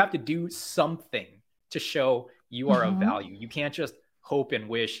way, but you have to do something to show you are of Hmm. value. You can't just hope and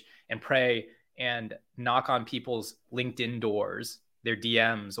wish and pray and knock on people's LinkedIn doors, their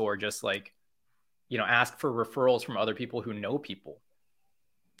DMs, or just like ask for referrals from other people who know people.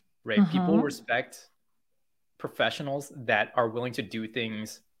 Right? People Hmm. respect professionals that are willing to do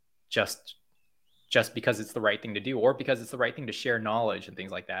things just just because it's the right thing to do or because it's the right thing to share knowledge and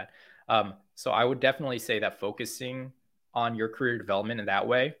things like that. So I would definitely say that focusing on your career development in that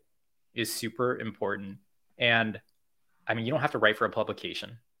way is super important. And I mean, you don't have to write for a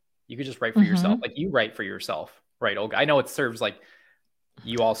publication. You could just write for yourself. Hmm. Like you write for yourself, right, Olga? I know it serves like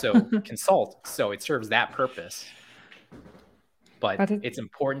you also consult, so it serves that purpose. But But it, it's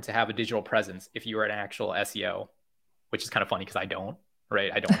important to have a digital presence if you are an actual SEO, which is kind of funny because I don't,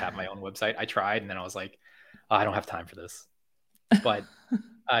 right? I don't have my own website. I tried and then I was like, oh, I don't have time for this. But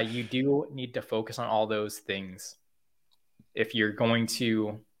you do need to focus on all those things if you're going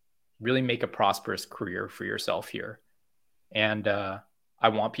to really make a prosperous career for yourself here. And I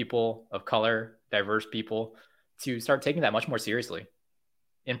want people of color, diverse people, to start taking that much more seriously.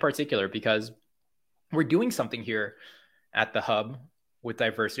 in particular, because we're doing something here at the hub with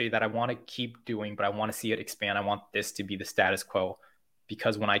diversity that I want to keep doing, but I want to see it expand. I want this to be the status quo,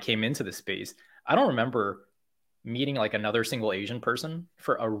 because when I came into the space, I don't remember meeting like another single Asian person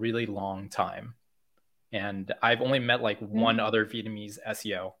for a really long time. And I've only met like Yeah. one other Vietnamese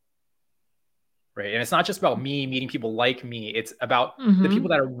SEO, right? And it's not just about me meeting people like me, it's about the people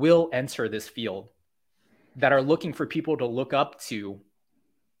Mm-hmm. that will enter this field, that are looking for people to look up to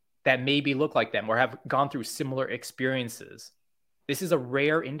that maybe look like them or have gone through similar experiences. This is a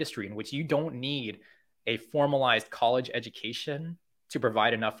rare industry in which you don't need a formalized college education to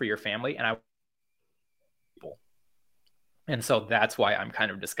provide enough for your family. And so that's why I'm kind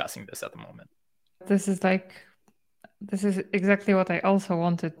of discussing this at the moment. This is like this is exactly what I also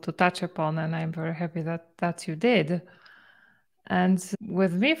wanted to touch upon, and I'm very happy that you did. And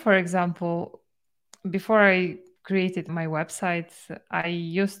with me, for example, before I created my website, I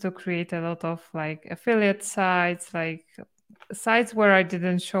used to create a lot of like affiliate sites, like sites where I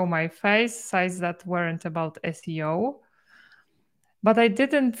didn't show my face, sites that weren't about SEO. But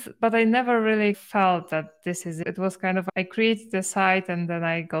I never really felt that this is it. It was kind of, I created the site and then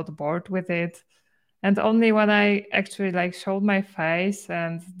I got bored with it. And only when I actually like showed my face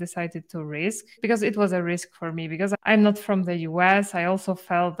and decided to risk, because it was a risk for me, because I'm not from the US. I also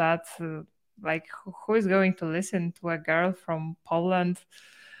felt that like who is going to listen to a girl from Poland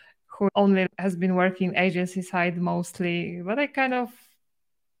who only has been working agency side mostly. But I kind of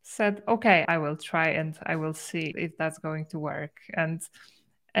said, okay, I will try and I will see if that's going to work. And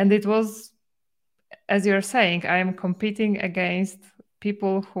it was, as you're saying, I am competing against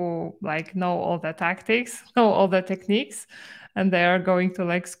people who like know all the tactics, know all the techniques, and they are going to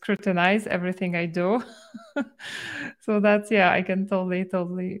like scrutinize everything I do. So that's, yeah, I can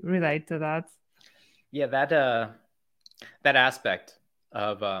totally relate to that. Yeah, that aspect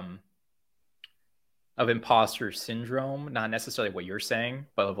of imposter syndrome, not necessarily what you're saying,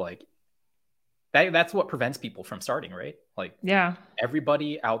 but of like that's what prevents people from starting, right? Like Yeah.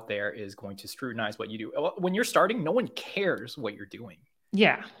 everybody out there is going to scrutinize what you do. When you're starting, no one cares what you're doing.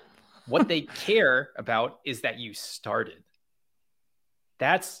 Yeah. What they care about is that you started.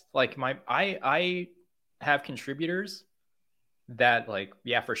 That's like I have contributors that like,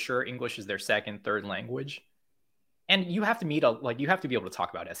 yeah, for sure English is their second, third language. And you have to you have to be able to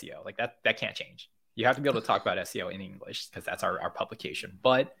talk about SEO. Like that can't change. You have to be able to talk about SEO in English because that's our publication.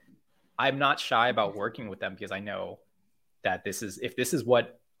 But I'm not shy about working with them because I know that if this is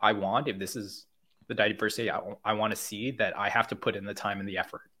what I want, if this is the diversity I want to see, that I have to put in the time and the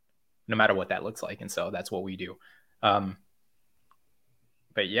effort, no matter what that looks like. And so that's what we do. Um,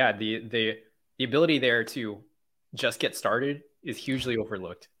 but yeah, the ability there to just get started is hugely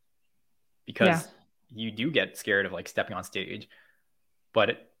overlooked Yeah. because you do get scared of like stepping on stage.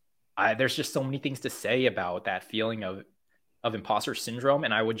 But there's just so many things to say about that feeling of imposter syndrome,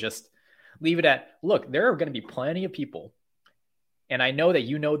 and I would just leave it at, look, there are going to be plenty of people, and I know that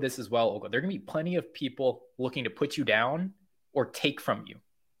you know this as well, Olga. There are going to be plenty of people looking to put you down or take from you.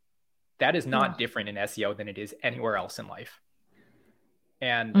 That is Yeah. not different in SEO than it is anywhere else in life.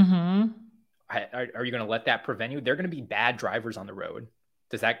 And Mm-hmm. are you going to let that prevent you? They're going to be bad drivers on the road.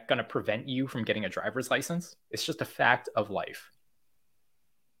 Is that going to prevent you from getting a driver's license? It's just a fact of life.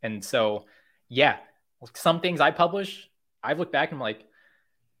 And so, yeah, some things I publish, I've looked back and I'm like,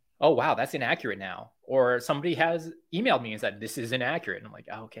 oh, wow, that's inaccurate now. Or somebody has emailed me and said, this is inaccurate. And I'm like,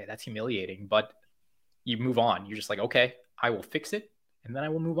 oh, okay, that's humiliating. But you move on. You're just like, okay, I will fix it. And then I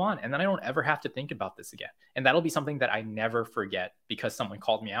will move on. And then I don't ever have to think about this again. And that'll be something that I never forget because someone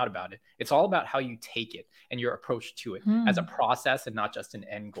called me out about it. It's all about how you take it and your approach to it as a Hmm. process and not just an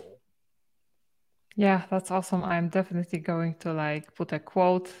end goal. Yeah, that's awesome. I'm definitely going to like put a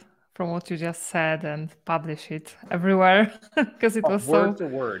quote from what you just said and publish it everywhere because it Oh, was word so, for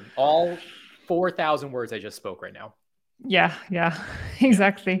word, all 4,000 words I just spoke right now. yeah, yeah, Yeah.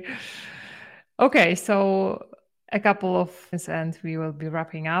 exactly. Okay, so a couple of things and we will be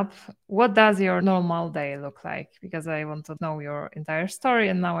wrapping up. What does your normal day look like? Because I want to know your entire story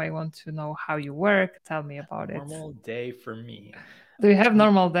and now I want to know how you work. Tell me about it. Normal day for me. Do you have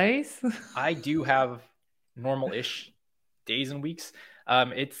normal days? I do have normal-ish days and weeks.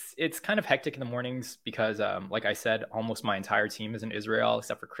 It's kind of hectic in the mornings because, like I said, almost my entire team is in Israel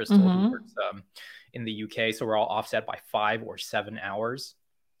except for Crystal, who Mm-hmm. works in the UK. So we're all offset by 5 or 7 hours.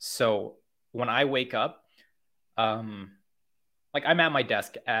 So when I wake up, um, like I'm at my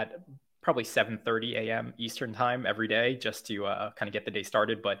desk at probably 7:30 a.m. Eastern time every day just to kind of get the day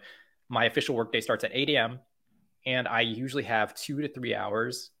started. But my official workday starts at 8 a.m. and I usually have 2 to 3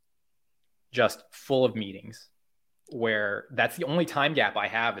 hours just full of meetings. where that's the only time gap I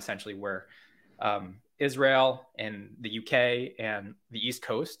have essentially where Israel and the UK and the East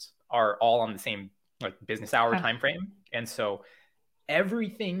Coast are all on the same like business hour Ah, time frame. And so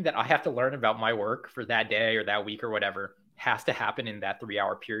everything that I have to learn about my work for that day or that week or whatever has to happen in that 3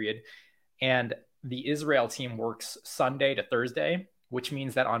 hour period. And the Israel team works Sunday to Thursday, which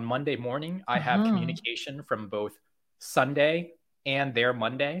means that on Monday morning, I have uh-huh. communication from both Sunday and their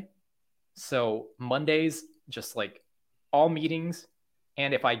Monday. So Mondays, just like all meetings.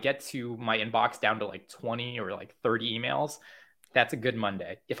 And if I get to my inbox down to like 20 or like 30 emails, that's a good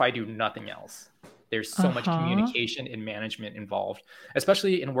Monday. If I do nothing else, there's so much Uh-huh. communication and management involved,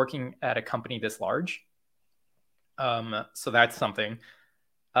 especially in working at a company this large. So that's something.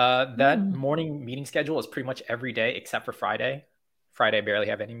 That Hmm. morning meeting schedule is pretty much every day except for Friday. Friday, I barely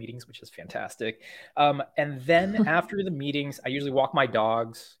have any meetings, which is fantastic. And then after the meetings, I usually walk my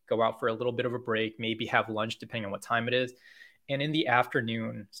dogs, go out for a little bit of a break, maybe have lunch, depending on what time it is. And in the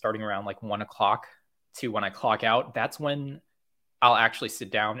afternoon, starting around like 1 o'clock to when I clock out, that's when I'll actually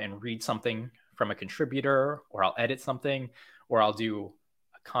sit down and read something from a contributor, or I'll edit something, or I'll do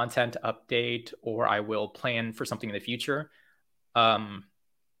a content update, or I will plan for something in the future. Um,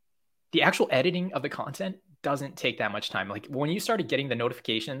 the actual editing of the content doesn't take that much time. Like when you started getting the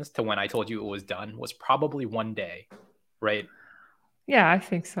notifications to when I told you it was done was probably one day, right? Yeah, I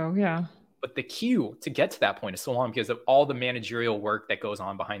think so. Yeah. But the queue to get to that point is so long because of all the managerial work that goes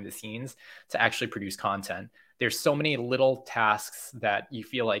on behind the scenes to actually produce content. There's so many little tasks that you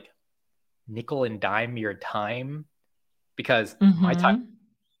feel like nickel and dime your time because my time Mm-hmm.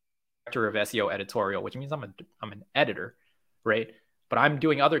 director of SEO editorial, which means I'm an editor, right? But I'm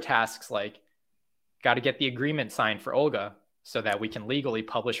doing other tasks like got to get the agreement signed for Olga so that we can legally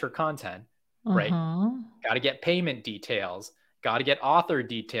publish her content, right? Uh-huh. Got to get payment details, got to get author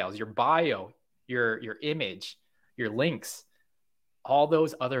details, your bio, your image, your links, all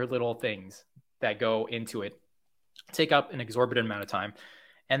those other little things that go into it take up an exorbitant amount of time.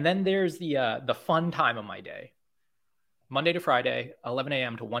 And then there's the fun time of my day. Monday to Friday, 11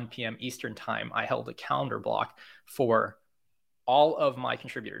 a.m. to 1 p.m. Eastern time, I held a calendar block for all of my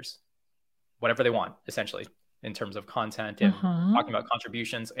contributors, whatever they want, essentially, in terms of content and Uh-huh. talking about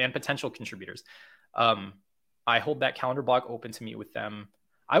contributions and potential contributors. Um, I hold that calendar block open to meet with them.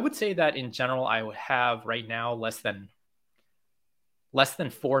 I would say that in general, I would have right now less than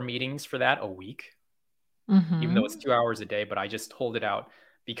 4 meetings for that a week, even though it's Mm-hmm. 2 hours a day. But I just hold it out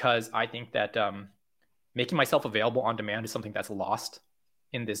because I think that making myself available on demand is something that's lost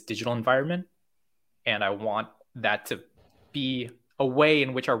in this digital environment, and I want that to be a way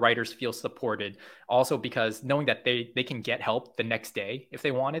in which our writers feel supported. Also, because knowing that they can get help the next day if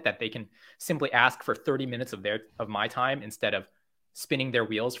they want it, that they can simply ask for 30 minutes of my time instead of spinning their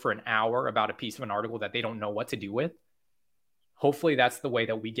wheels for an hour about a piece of an article that they don't know what to do with. Hopefully, that's the way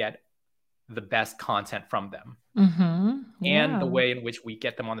that we get the best content from them Mm-hmm. and the Yeah. way in which we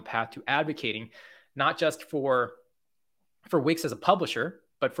get them on the path to advocating, not just for Wix as a publisher,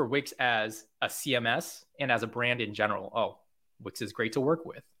 but for Wix as a CMS and as a brand in general. Oh, Wix is great to work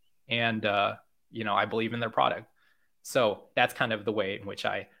with, and I believe in their product. So that's kind of the way in which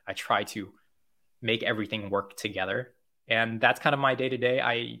I try to make everything work together, and that's kind of my day to day.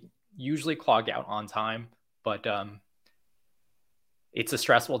 I usually clog out on time, but it's a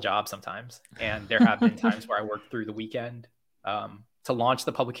stressful job sometimes, and there have been times where I worked through the weekend. To launch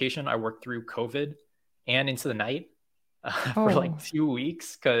the publication, I worked through COVID and into the night for like Oh. 2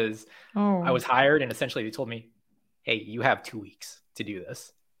 weeks because I Oh. was hired and essentially they told me, "Hey, you have 2 weeks to do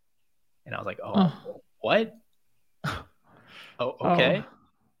this," and I was like, Uh. "Oh, what? Oh, Oh. okay."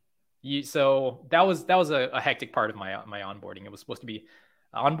 So that was a hectic part of my onboarding. It was supposed to be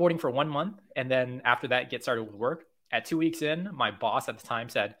onboarding for 1 month, and then after that, get started with work. At 2 weeks in, my boss at the time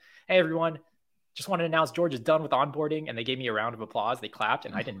said, "Hey, everyone, just want to announce George is done with onboarding," and they gave me a round of applause. They clapped,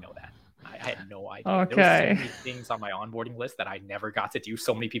 and I didn't know that. I had no idea. There was so Okay. many things on my onboarding list that I never got to do.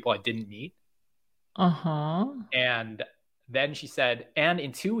 So many people I didn't meet, Uh-huh. and then she said, "And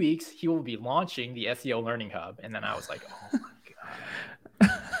in 2 weeks, he will be launching the SEO Learning Hub." And then I was like, "Oh my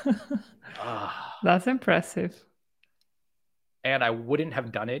god." Ah. That's impressive. And I wouldn't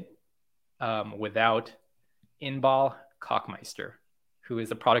have done it without Inbal Kochmeister, who is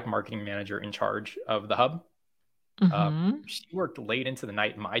the product marketing manager in charge of the hub. Mm-hmm. She worked late into the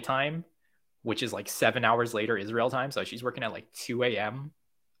night my time, which is like 7 hours later Israel time. So she's working at like 2 a.m.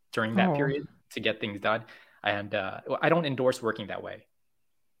 during that Oh. period to get things done. And I don't endorse working that way,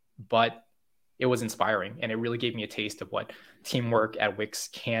 but it was inspiring. And it really gave me a taste of what teamwork at Wix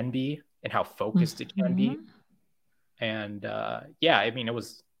can be and how focused it can be. Mm-hmm. And yeah, I mean,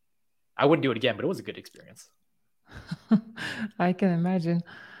 I wouldn't do it again, but it was a good experience. I can imagine.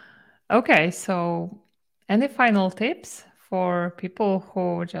 Okay, so any final tips for people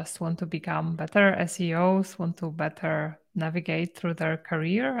who just want to become better SEOs, want to better navigate through their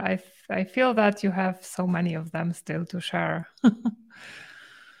career? I feel that you have so many of them still to share.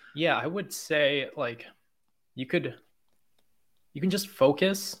 Yeah, I would say like you could you can just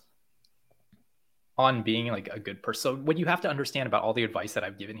focus on being like a good person. So what you have to understand about all the advice that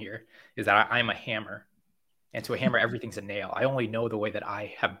I've given here is that I'm a hammer. And to a hammer, everything's a nail. I only know the way that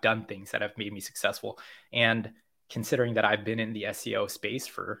I have done things that have made me successful. And considering that I've been in the SEO space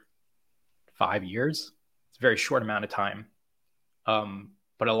for 5 years, it's a very short amount of time.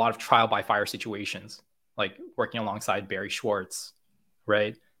 But a lot of trial by fire situations, like working alongside Barry Schwartz,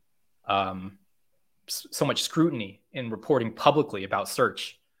 right? Um, so much scrutiny in reporting publicly about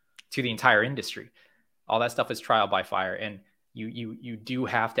search to the entire industry. All that stuff is trial by fire, and you do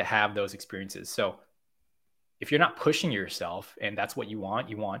have to have those experiences. So if you're not pushing yourself and that's what you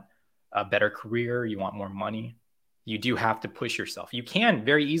want a better career, you want more money, you do have to push yourself. You can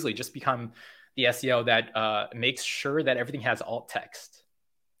very easily just become the SEO that makes sure that everything has alt text,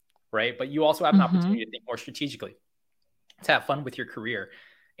 right? But you also have an opportunity to think more strategically, to have fun with your career.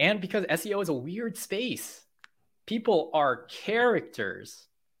 And because SEO is a weird space, people are characters,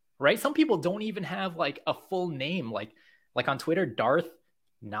 right? Some people don't even have like a full name, like on Twitter, Darth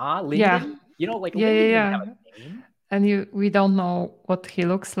Nah Yeah. Linden. You know, like Yeah, yeah, Linden doesn't yeah. have a name. And we don't know what he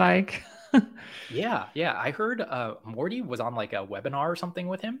looks like. Yeah, yeah. I heard Morty was on like a webinar or something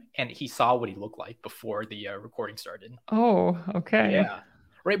with him, and he saw what he looked like before the recording started. Oh, okay. Yeah,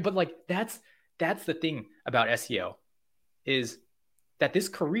 right. But like that's the thing about SEO is that this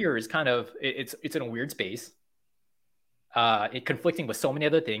career is kind of it's in a weird space. It conflicting with so many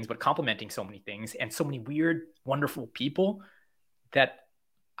other things, but complementing so many things and so many weird, wonderful people that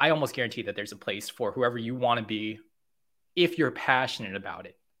I almost guarantee that there's a place for whoever you want to be if you're passionate about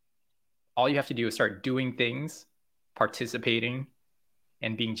it. All you have to do is start doing things, participating,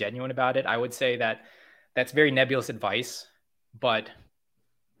 and being genuine about it. I would say that that's very nebulous advice, but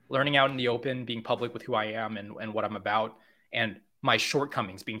learning out in the open, being public with who I am and what I'm about, and my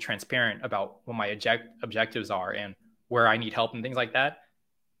shortcomings, being transparent about what my objectives are and where I need help and things like that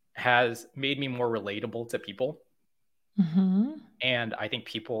has made me more relatable to people. Mm-hmm. And I think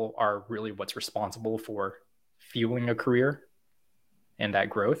people are really what's responsible for fueling a career and that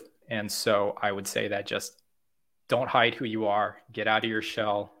growth. And so I would say that just don't hide who you are, get out of your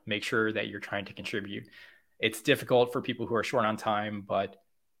shell, make sure that you're trying to contribute. It's difficult for people who are short on time, but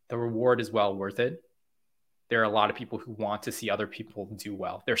the reward is well worth it. There are a lot of people who want to see other people do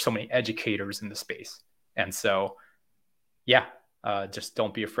well. There's so many educators in the space. And so, yeah, just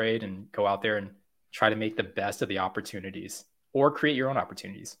don't be afraid and go out there and try to make the best of the opportunities or create your own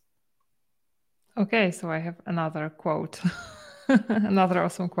opportunities. Okay, so I have another quote. Another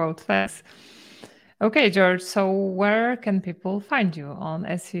awesome quote. Thanks. Okay, George. So where can people find you on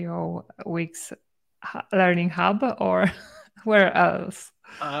SEO Week's Learning Hub or where else?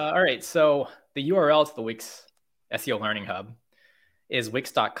 All right. So the URL to the Wix SEO Learning Hub is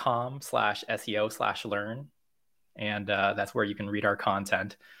wix.com/SEO/learn. And that's where you can read our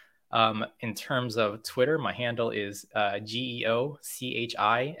content. In terms of Twitter, my handle is GeoChingu.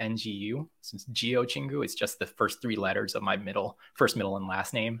 Since Geo Chingu, it's just the first three letters of my first, middle, and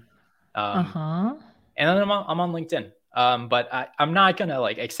last name. Uh-huh. And then I'm on LinkedIn. But I'm not gonna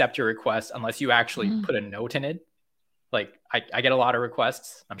like accept your request unless you actually put a note in it. Like I get a lot of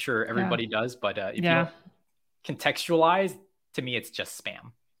requests. I'm sure Yeah. everybody does, but if you Yeah. don't contextualize, to me, it's just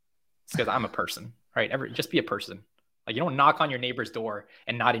spam. It's because I'm a person, right? Just be a person. Like you don't knock on your neighbor's door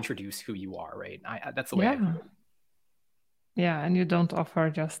and not introduce who you are, right? That's the way I view Yeah. it. Yeah. And you don't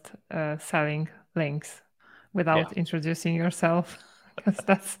offer just selling links Yeah, without introducing yourself because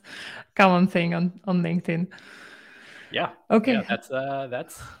that's a common thing on LinkedIn. yeah, yeah. Okay. That's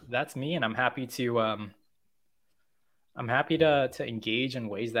me, and I'm happy to engage in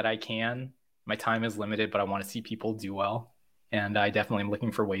ways that I can. My time is limited, but I want to see people do well, and I definitely am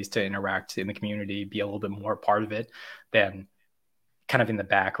looking for ways to interact in the community, be a little bit more part of it than kind of in the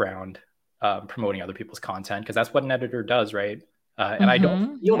background, promoting other people's content because that's what an editor does, right? And I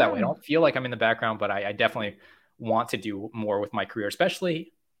don't feel that way. I Yeah. don't feel like I'm in the background, but I definitely want to do more with my career,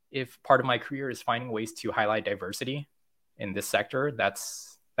 especially if part of my career is finding ways to highlight diversity in this sector.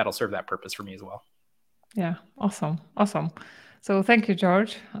 That'll serve that purpose for me as well. Yeah. Awesome. Awesome. So thank you,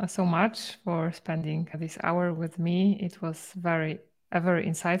 George, so much for spending this hour with me. It was a very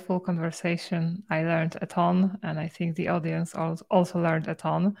insightful conversation. I learned a ton, and I think the audience also learned a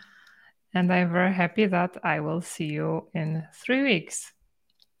ton. And I'm very happy that I will see you in 3 weeks.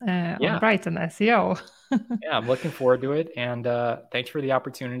 on Yeah. Brighton SEO. Yeah, I'm looking forward to it. And thanks for the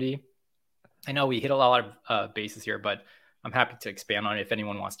opportunity. I know we hit a lot of bases here, but I'm happy to expand on it if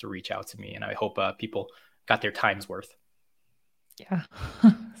anyone wants to reach out to me. And I hope people got their time's worth. Yeah.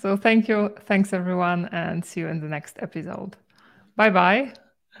 So thank you. Thanks, everyone. And see you in the next episode. Bye bye.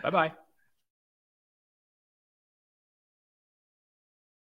 Bye bye.